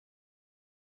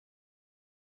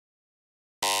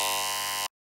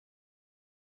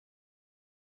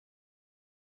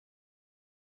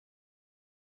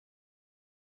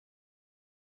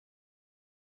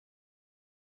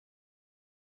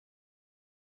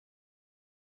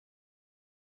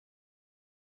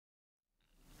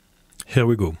Here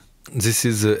we go. This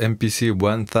is the MPC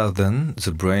 1000,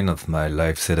 the brain of my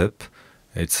live setup.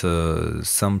 It's a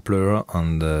sampler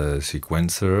and a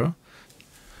sequencer.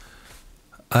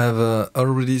 I've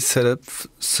already set up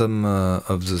some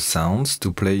of the sounds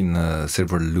to play in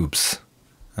several loops.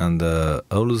 And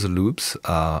all the loops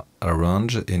are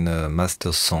arranged in a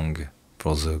master song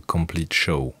for the complete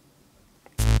show.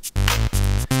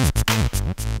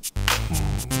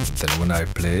 Then when I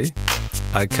play,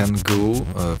 I can go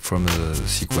from a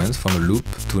sequence, from a loop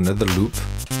to another loop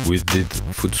with the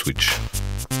foot switch.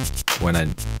 When I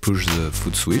push the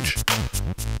foot switch,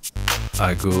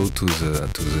 I go to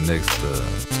the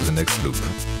next loop.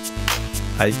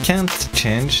 I can't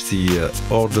change the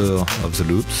order of the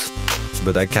loops,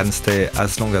 but I can stay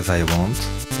as long as I want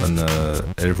on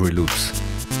every loops.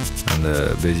 And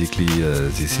basically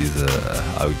this is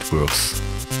how it works.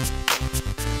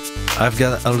 I've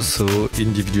got also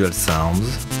individual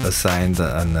sounds assigned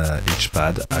on each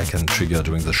pad I can trigger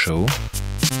during the show.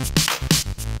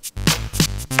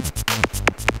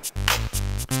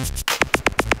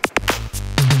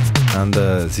 And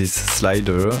this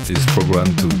slider is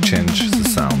programmed to change the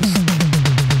sounds,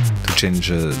 to change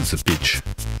the pitch.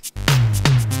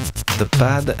 The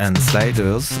pad and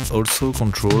sliders also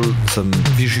control some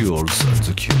visuals of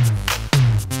the cube.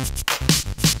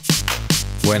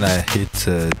 When I hit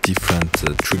different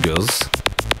triggers,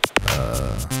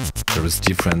 there is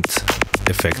different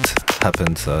effect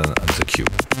happens on the cube.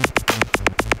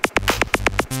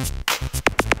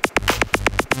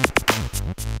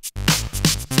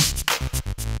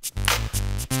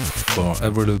 For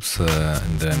every loops in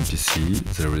the MPC,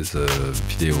 there is a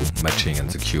video matching on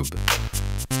the cube.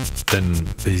 Then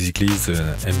basically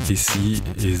the MPC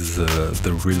is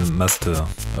the real master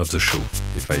of the show.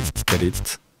 If I get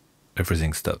it,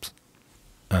 everything stops.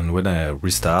 And when I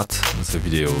restart, the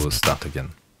video starts again.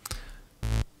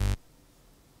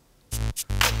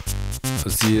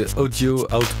 The audio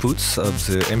outputs of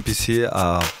the MPC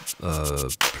are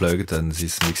plugged on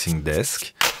this mixing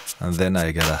desk, and then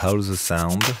I got all the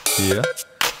sound here,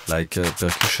 like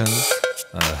percussions,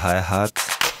 hi-hat,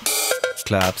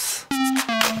 claps,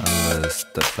 and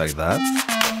stuff like that.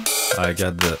 I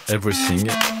got everything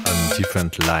on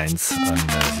different lines on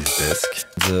this desk.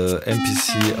 The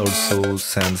MPC also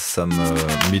sends some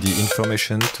MIDI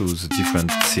information to the different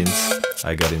synths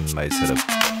I got in my setup.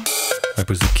 I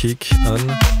put the kick on.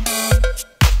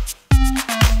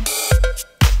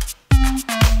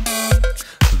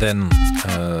 Then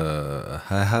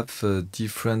I have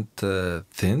different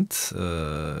synths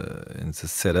in the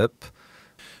setup.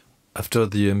 After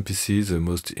the MPC, the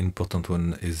most important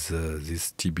one is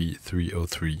this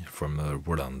TB303 from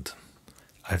Roland.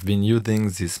 I've been using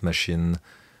this machine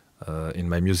in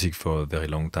my music for a very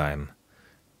long time.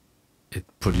 It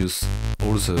produces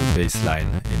all the bass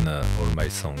line in all my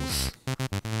songs.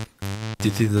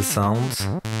 This is the sound,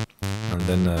 and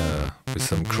then with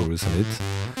some chorus on it.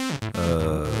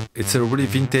 It's a really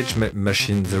vintage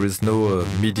machine. There is no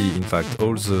MIDI. In fact,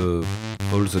 all the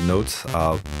notes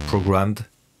are programmed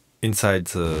inside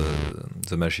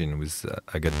the machine. With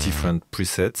I got different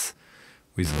presets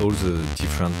with all the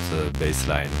different bass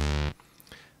line,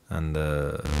 and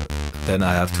then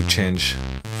I have to change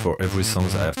for every song.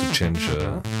 I have to change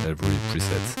every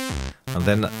preset, and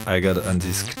then I got on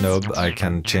this knob I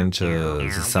can change the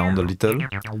sound a little,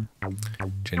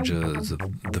 change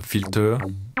the filter,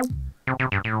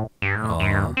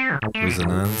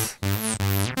 resonance,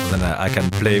 and then I can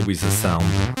play with the sound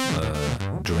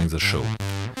during the show.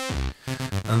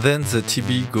 And then the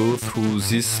TB go through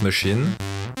this machine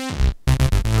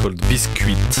called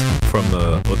Biscuit from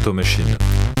Auto Machine.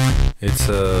 It's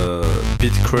a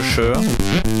beat crusher,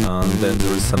 and then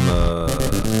there is some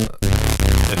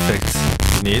effects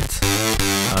in it,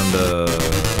 and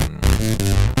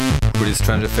really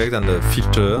strange effect and a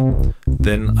filter.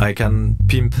 Then I can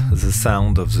pimp the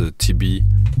sound of the TB.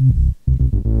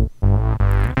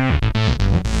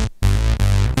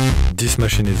 This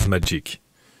machine is magic.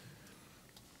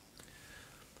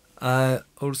 I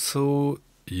also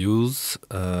use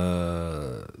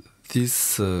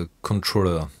this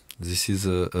controller. This is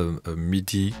a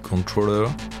MIDI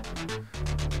controller.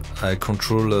 I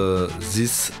control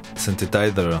this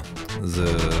synthesizer, the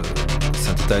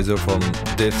synthesizer from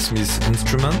Dave Smith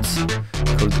Instruments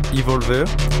called Evolver.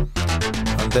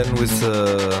 And then with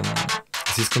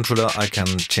this controller I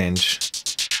can change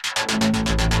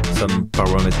some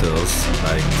parameters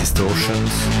like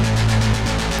distortions,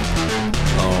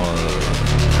 or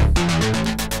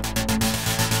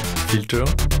filter,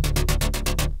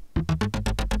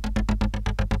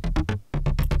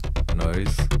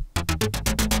 noise,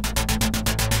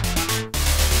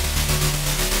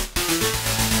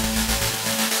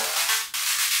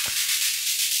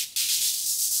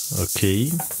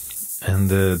 Okay, and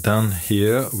down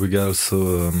here we got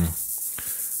also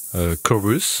a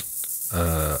chorus.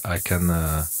 I can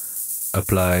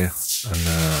apply on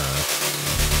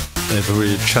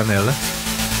every channel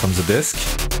from the desk.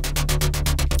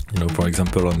 You know, for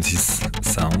example, on this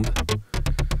sound.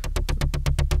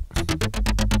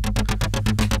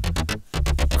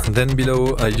 And then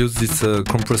below I use this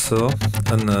compressor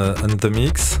on the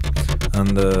mix,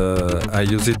 and I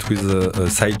use it with a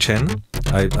sidechain.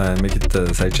 I make it a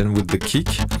sidechain with the kick,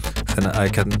 and I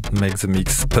can make the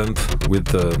mix pump with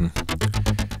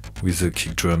the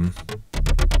kick drum.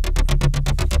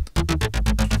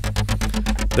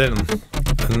 Then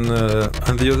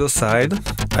on the other side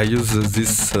I use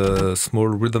this small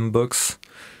rhythm box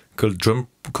called Drum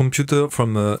Computer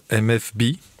from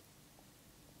MFB,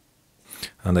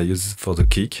 and I use it for the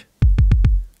kick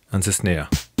and the snare.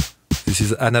 This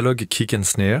is analog kick and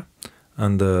snare,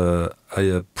 and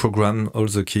I program all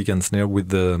the kick and snare with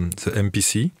the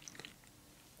MPC.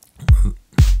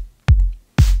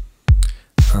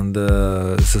 And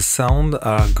the sound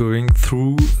are going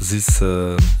through this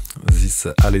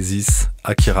Alesis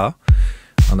Akira,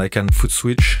 and I can foot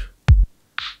switch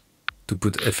to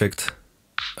put effect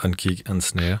on kick and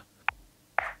snare.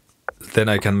 Then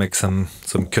I can make some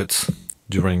cuts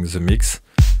during the mix.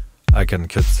 I can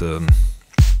cut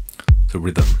the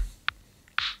rhythm.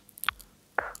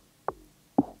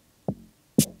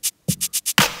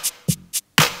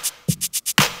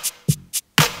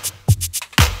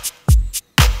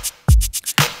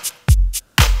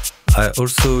 I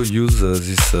also use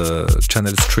this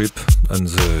channel strip on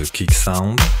the kick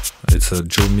sound. It's a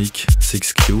Jomic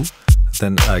 6Q.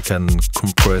 Then I can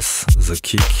compress the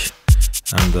kick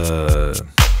and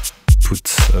put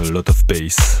a lot of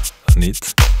bass on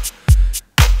it.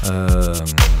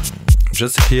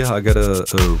 Just here I got a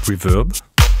reverb.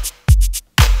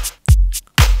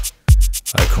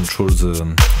 I control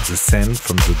the send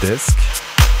from the desk.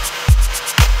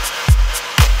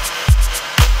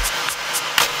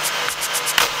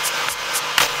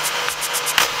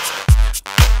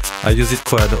 I use it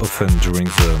quite often during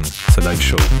the live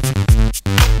show.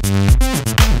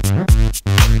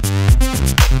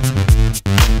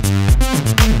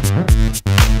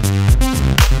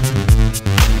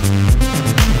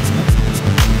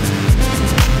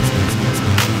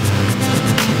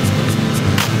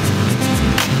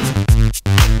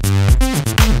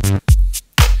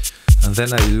 And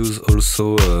then I use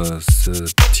also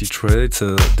the T-Tray. It's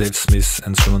a Dave Smith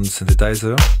instrument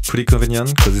synthesizer. Pretty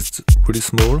convenient because it's really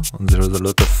small and there is a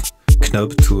lot of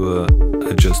knob to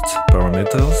adjust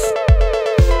parameters.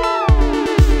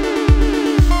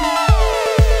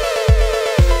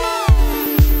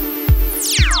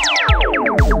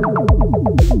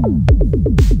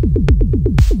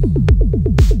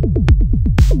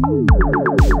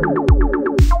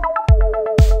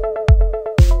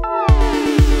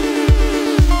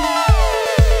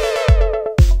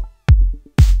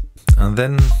 And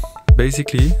then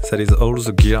basically that is all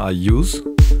the gear I use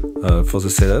for the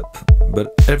setup,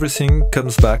 but everything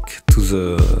comes back to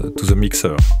the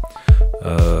mixer,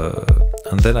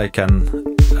 and then I can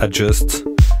adjust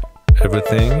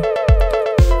everything,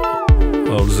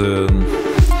 all the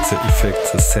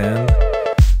effects, the send.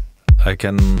 I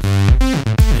can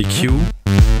EQ,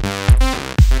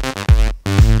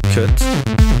 cut,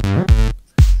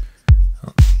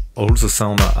 all the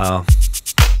sound are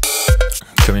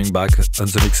coming back on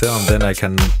the mixer, and then I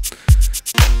can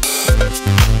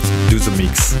do the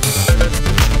mix.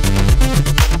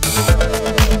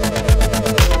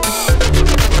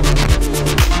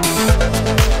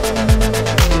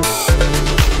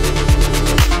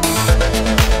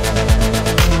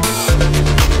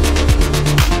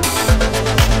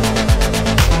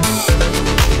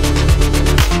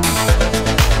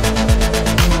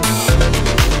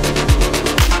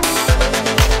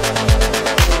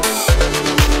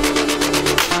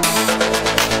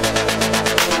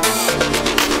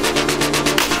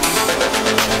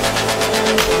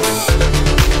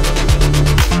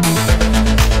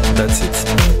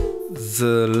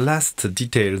 The last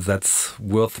detail that's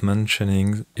worth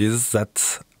mentioning is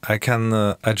that I can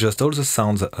adjust all the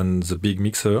sounds on the big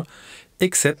mixer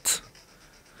except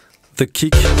the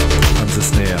kick and the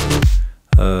snare.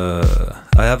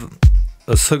 I have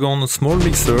a second small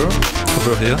mixer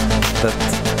over here that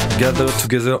gather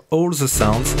together all the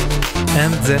sounds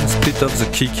and then split up the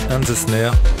kick and the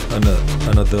snare on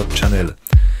another channel.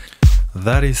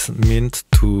 That is meant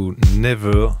to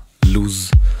never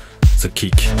lose the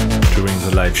kick during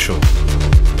the live show.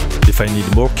 If I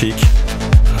need more kick,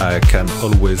 I can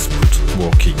always put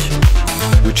more kick,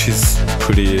 which is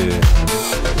pretty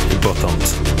important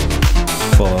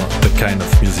for the kind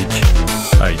of music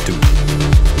I do.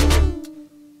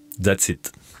 That's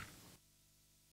it.